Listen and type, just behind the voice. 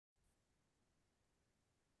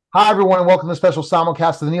Hi, everyone, and welcome to the special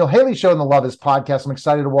simulcast of the Neil Haley Show and the Love Is Podcast. I'm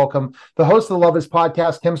excited to welcome the host of the Love Is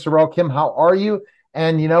Podcast, Kim Sorrell. Kim, how are you?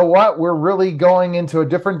 And you know what? We're really going into a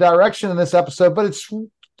different direction in this episode, but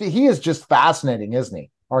he is just fascinating, isn't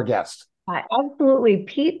he? Our guest. Absolutely.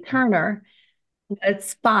 Pete Turner, a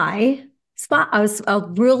I was a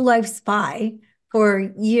real life spy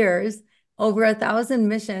for years, over 1,000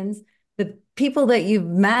 missions. The people that you've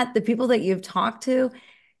met, the people that you've talked to,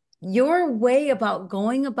 your way about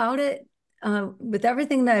going about it, with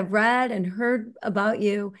everything that I've read and heard about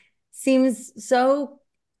you, seems so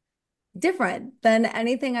different than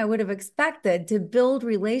anything I would have expected to build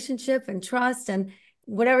relationship and trust and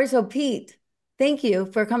whatever. So, Pete, thank you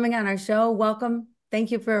for coming on our show. Welcome.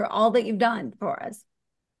 Thank you for all that you've done for us.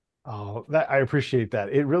 Oh, I appreciate that.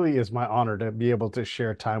 It really is my honor to be able to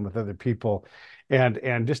share time with other people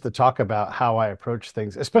and just to talk about how I approach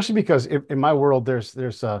things, especially because in my world there's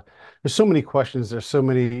so many questions, there's so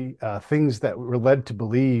many things that we're led to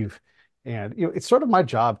believe. And it's sort of my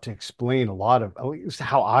job to explain a lot of at least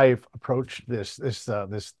how I've approached this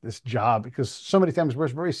job, because so many times we're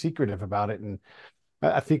very secretive about it. And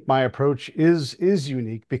I think my approach is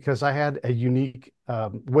unique because I had a unique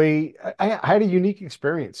way. I had a unique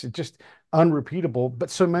experience. It's just unrepeatable. But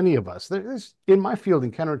so many of us, there's in my field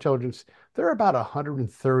in counterintelligence, there are about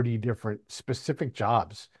 130 different specific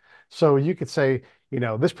jobs. So you could say,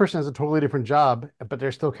 this person has a totally different job, but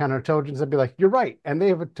they're still counterintelligence. I'd be like, you're right, and they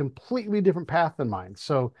have a completely different path than mine.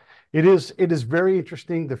 So it is very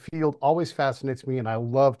interesting. The field always fascinates me, and I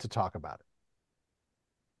love to talk about it.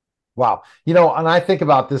 Wow. And I think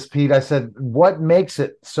about this, Pete. I said, what makes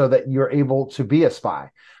it so that you're able to be a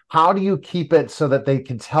spy? How do you keep it so that they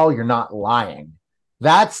can tell you're not lying?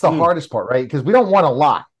 That's the Mm, hardest part, right? Because we don't want to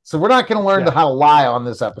lie. So we're not going to learn yeah, how to lie on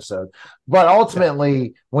this episode. But yeah.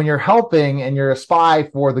 ultimately, when you're helping and you're a spy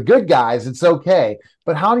for the good guys, it's okay.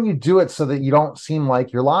 But how do you do it so that you don't seem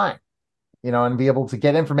like you're lying? And be able to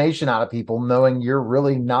get information out of people knowing you're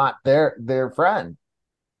really not their friend.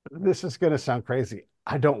 This is going to sound crazy.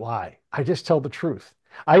 I don't lie. I just tell the truth.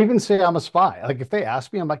 I even say I'm a spy. Like if they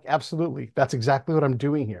ask me, I'm like, absolutely. That's exactly what I'm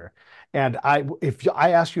doing here. And if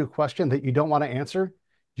I ask you a question that you don't want to answer,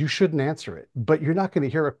 you shouldn't answer it. But you're not going to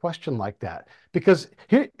hear a question like that because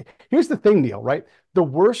here's the thing, Neil, right? The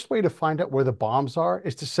worst way to find out where the bombs are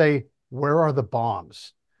is to say, where are the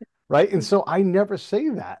bombs? Right. And so I never say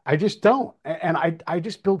that. I just don't. And I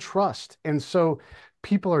just build trust. And so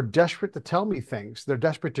people are desperate to tell me things. They're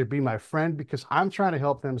desperate to be my friend because I'm trying to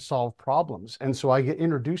help them solve problems. And so I get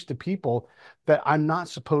introduced to people that I'm not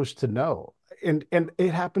supposed to know. And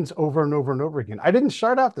it happens over and over and over again. I didn't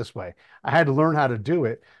start out this way. I had to learn how to do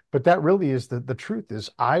it. But that really is the truth is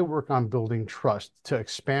I work on building trust to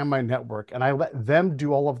expand my network, and I let them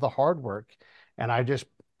do all of the hard work. And I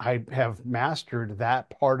have mastered that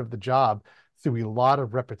part of the job through a lot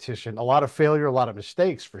of repetition, a lot of failure, a lot of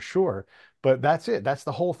mistakes for sure. But that's it. That's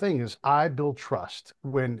the whole thing is I build trust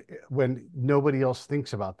when nobody else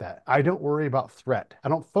thinks about that. I don't worry about threat. I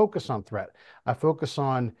don't focus on threat. I focus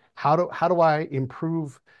on how do I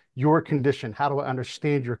improve your condition? How do I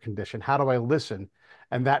understand your condition? How do I listen?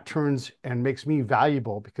 And that turns and makes me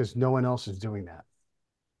valuable because no one else is doing that.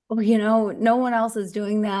 Well, no one else is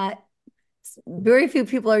doing that. Very few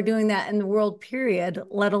people are doing that in the world, period,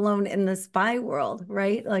 let alone in the spy world,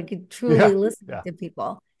 right? Like truly Yeah. listening Yeah. to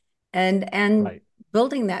people and Right.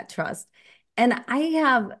 building that trust. And I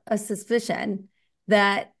have a suspicion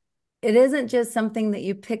that it isn't just something that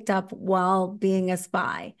you picked up while being a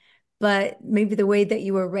spy, but maybe the way that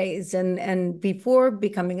you were raised and before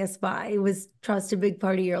becoming a spy, was trust a big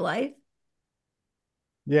part of your life?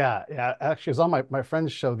 Yeah, yeah. Actually, I was on my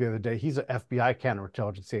friend's show the other day. He's an FBI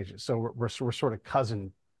counterintelligence agent, so we're sort of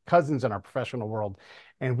cousins in our professional world,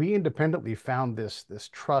 and we independently found this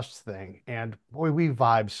trust thing, and boy, we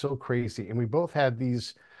vibe so crazy, and we both had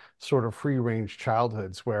these sort of free range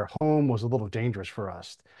childhoods where home was a little dangerous for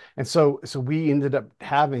us, and so we ended up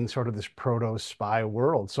having sort of this proto spy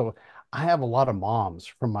world. So I have a lot of moms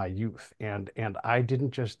from my youth, and I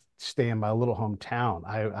didn't just stay in my little hometown.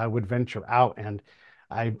 I would venture out and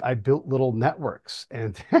I built little networks,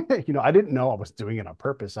 and I didn't know I was doing it on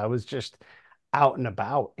purpose. I was just out and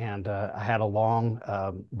about, and I had a long,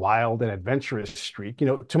 wild and adventurous streak,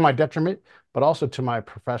 to my detriment, but also to my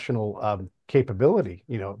professional capability,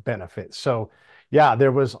 benefit. So, yeah,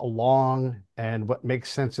 there was a long and what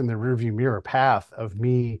makes sense in the rearview mirror path of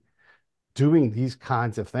me doing these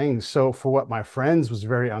kinds of things. So for what my friends was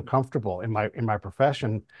very uncomfortable in my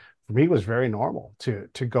profession, for me it was very normal to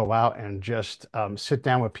go out and just sit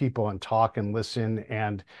down with people and talk and listen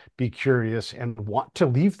and be curious and want to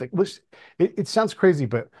leave the listen. It sounds crazy,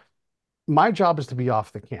 but My job is to be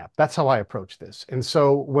off the camp. That's how I approach this. And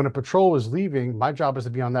so when a patrol is leaving, my job is to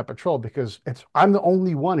be on that patrol because I'm the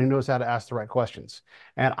only one who knows how to ask the right questions.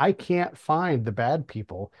 And I can't find the bad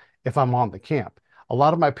people if I'm on the camp. A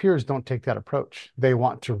lot of my peers don't take that approach. They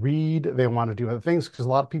want to read, they want to do other things because a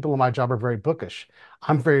lot of people in my job are very bookish.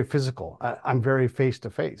 I'm very physical. I'm very face to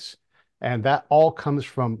face. And that all comes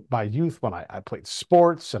from my youth when I played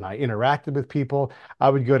sports and I interacted with people. I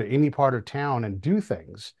would go to any part of town and do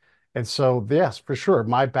things. And so, yes, for sure,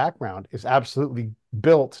 my background is absolutely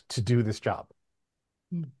built to do this job.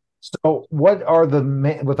 So, what are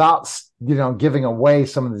without giving away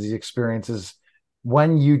some of these experiences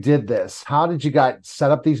when you did this? How did you got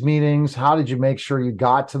set up these meetings? How did you make sure you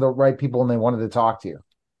got to the right people and they wanted to talk to you?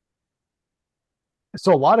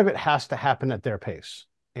 So a lot of it has to happen at their pace,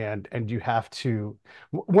 and you have to.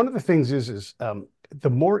 One of the things is the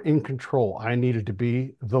more in control I needed to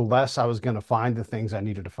be, the less I was going to find the things I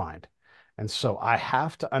needed to find. And so I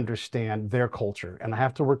have to understand their culture and I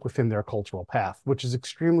have to work within their cultural path, which is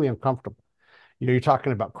extremely uncomfortable. You're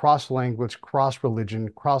talking about cross language, cross religion,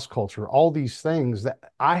 cross culture, all these things that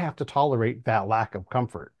I have to tolerate that lack of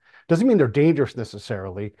comfort. Doesn't mean they're dangerous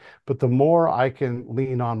necessarily, but the more I can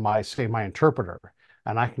lean on say, my interpreter,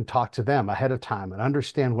 and I can talk to them ahead of time and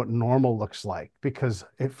understand what normal looks like. Because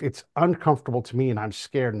if it's uncomfortable to me and I'm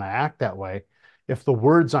scared and I act that way, if the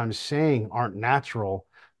words I'm saying aren't natural,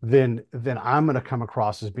 then I'm going to come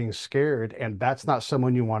across as being scared, and that's not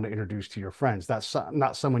someone you want to introduce to your friends. That's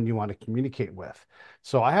not someone you want to communicate with.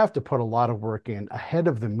 So I have to put a lot of work in ahead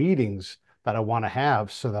of the meetings that I want to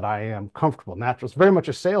have so that I am comfortable. Natural. It's very much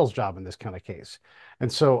a sales job in this kind of case.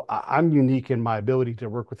 And so I'm unique in my ability to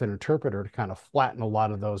work with an interpreter to kind of flatten a lot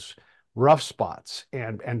of those rough spots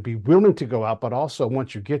and be willing to go out, but also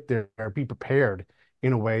once you get there, be prepared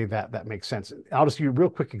in a way that makes sense. I'll just give you a real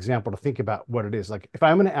quick example to think about what it is. Like if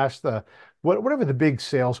I'm going to ask whatever the big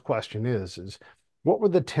sales question is what were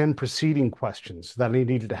the 10 preceding questions that I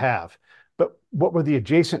needed to have? But what were the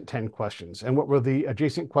adjacent 10 questions? And what were the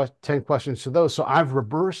adjacent 10 questions to those? So I've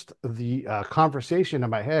reversed the conversation in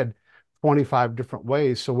my head 25 different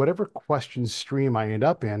ways. So whatever question stream I end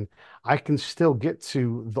up in, I can still get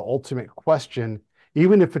to the ultimate question,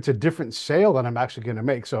 even if it's a different sale that I'm actually going to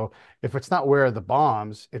make. So if it's not where are the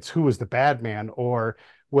bombs, it's who is the bad man or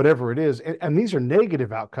whatever it is. And these are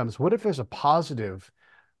negative outcomes. What if there's a positive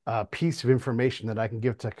piece of information that I can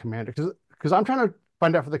give to a commander? Because I'm trying to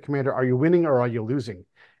find out for the commander, are you winning or are you losing?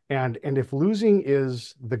 And if losing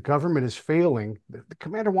is the government is failing, the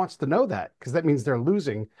commander wants to know that because that means they're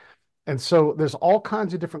losing. And so there's all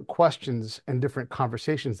kinds of different questions and different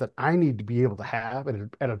conversations that I need to be able to have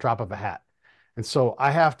at a drop of a hat. And so I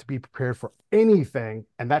have to be prepared for anything,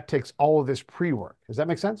 and that takes all of this pre-work. Does that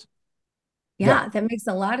make sense? Yeah, that makes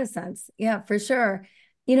a lot of sense. Yeah, for sure.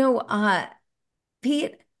 You know,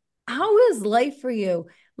 Pete, how is life for you?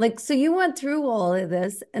 Like, so you went through all of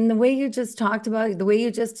this, and the way you just talked about, the way you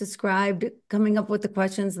just described coming up with the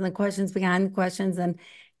questions and the questions behind the questions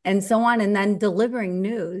and so on, and then delivering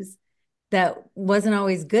news that wasn't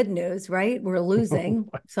always good news, right? We're losing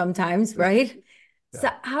sometimes, right? So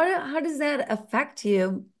Yeah. how does that affect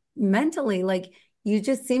you mentally? Like you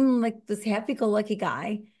just seem like this happy-go-lucky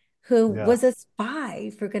guy who Yeah. was a spy,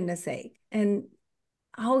 for goodness sake. And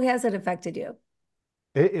how has it affected you?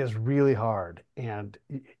 It is really hard. And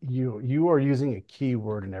you are using a key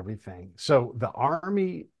word in everything. So the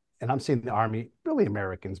Army, and I'm saying the Army, really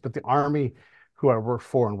Americans, but the Army who I work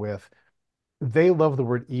for and with, they love the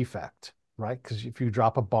word effect, right? Because if you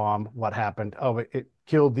drop a bomb, what happened? Oh, it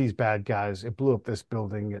killed these bad guys. It blew up this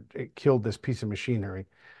building. It killed this piece of machinery.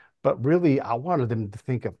 But really, I wanted them to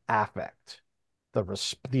think of affect,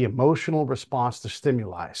 the emotional response to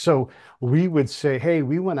stimuli. So we would say, hey,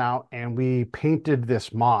 we went out and we painted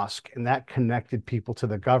this mosque and that connected people to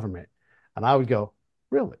the government. And I would go,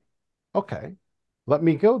 really? Okay. Let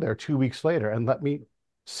me go there 2 weeks later and let me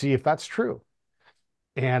see if that's true.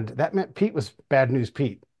 And that meant Pete was bad news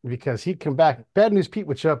Pete because he'd come back. Bad news Pete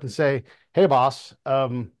would show up and say, hey, boss,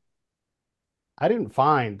 I didn't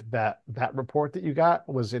find that report that you got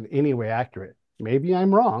was in any way accurate. Maybe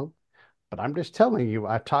I'm wrong, but I'm just telling you,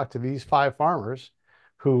 I talked to these 5 farmers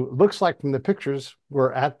who looks like from the pictures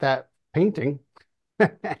were at that painting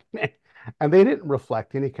and they didn't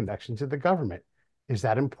reflect any connection to the government. Is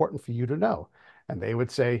that important for you to know? And they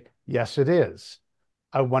would say, yes, it is.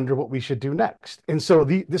 I wonder what we should do next. And so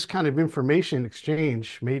this kind of information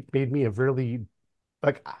exchange made me a really,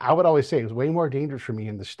 like I would always say, it was way more dangerous for me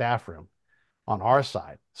in the staff room on our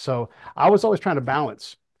side. So I was always trying to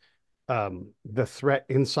balance the threat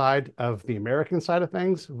inside of the American side of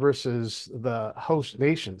things versus the host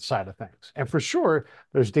nation side of things. And for sure,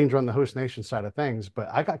 there's danger on the host nation side of things, but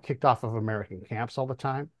I got kicked off of American camps all the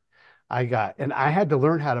time. And I had to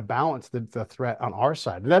learn how to balance the threat on our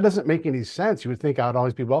side. And that doesn't make any sense. You would think I would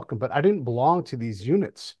always be welcome, but I didn't belong to these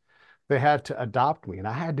units. They had to adopt me, and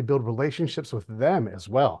I had to build relationships with them as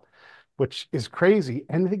well, which is crazy.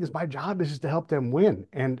 And the thing is, my job is just to help them win.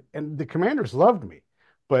 And the commanders loved me.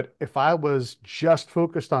 But if I was just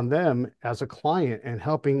focused on them as a client and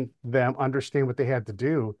helping them understand what they had to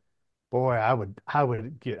do, boy, I would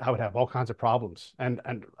have all kinds of problems. And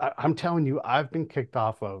I'm telling you, I've been kicked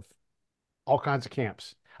off of all kinds of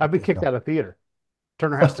camps. I've been kicked out of theater.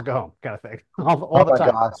 Turner has to go home, kind of thing, all the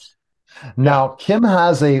time. Gosh. Now, Kim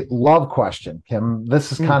has a love question. Kim,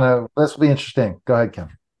 this will be interesting. Go ahead, Kim.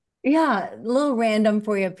 Yeah, a little random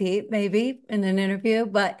for you, Pete, maybe in an interview,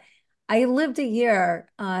 but I lived a year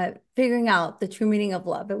figuring out the true meaning of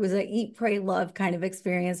love. It was an eat, pray, love kind of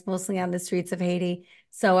experience, mostly on the streets of Haiti.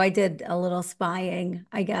 So I did a little spying,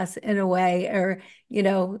 I guess, in a way, or, a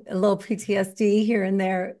little PTSD here and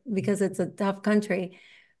there because it's a tough country.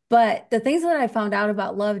 But the things that I found out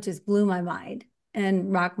about love just blew my mind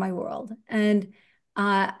and rocked my world. And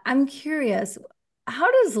I'm curious,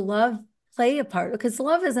 how does love play a part? Because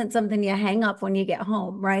love isn't something you hang up when you get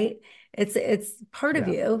home, right? It's part of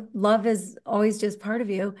you. Love is always just part of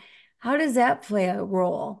you. How does that play a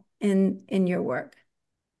role in your work?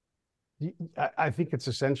 I think it's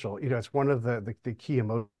essential. It's one of the key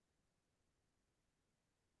emotions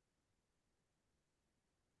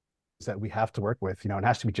that we have to work with. It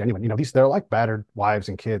has to be genuine. They're like battered wives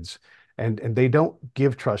and kids, and they don't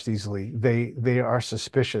give trust easily. They are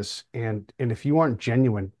suspicious, and if you aren't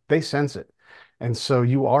genuine, they sense it. And so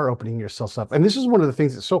you are opening yourselves up. And this is one of the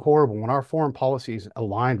things that's so horrible when our foreign policy is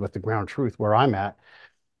aligned with the ground truth where I'm at,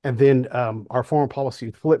 and then our foreign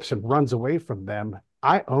policy flips and runs away from them.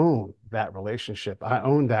 I own that relationship. I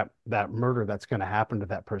own that murder that's going to happen to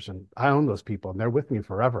that person. I own those people, and they're with me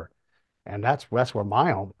forever. And that's where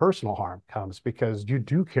my own personal harm comes, because you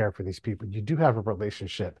do care for these people. You do have a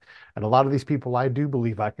relationship. And a lot of these people, I do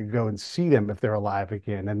believe I could go and see them if they're alive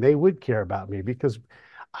again, and they would care about me because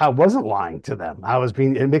I wasn't lying to them.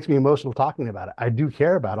 It makes me emotional talking about it. I do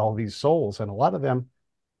care about all these souls, and a lot of them,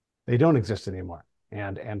 they don't exist anymore.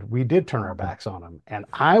 And we did turn our backs on them. And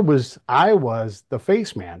I was the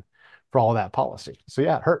face man for all that policy. So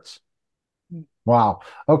yeah, it hurts. Wow.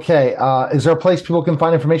 Okay. Is there a place people can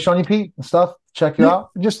find information on you, Pete, and stuff? Check you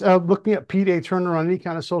out? Just look me up, Pete A. Turner, on any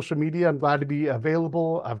kind of social media. I'm glad to be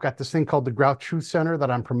available. I've got this thing called the Grout Truth Center that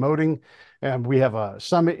I'm promoting. And we have a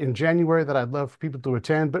summit in January that I'd love for people to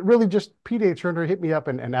attend. But really just Pete A. Turner, hit me up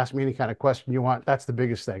and ask me any kind of question you want. That's the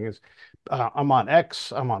biggest thing is I'm on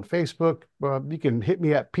X, I'm on Facebook. You can hit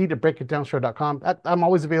me at pete@breakitdownshow.com. I'm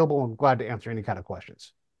always available. I'm glad to answer any kind of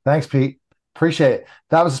questions. Thanks, Pete. Appreciate it.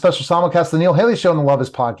 That was a special simulcast of the Neil Haley Show on the Love Is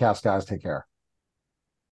podcast, guys. Take care.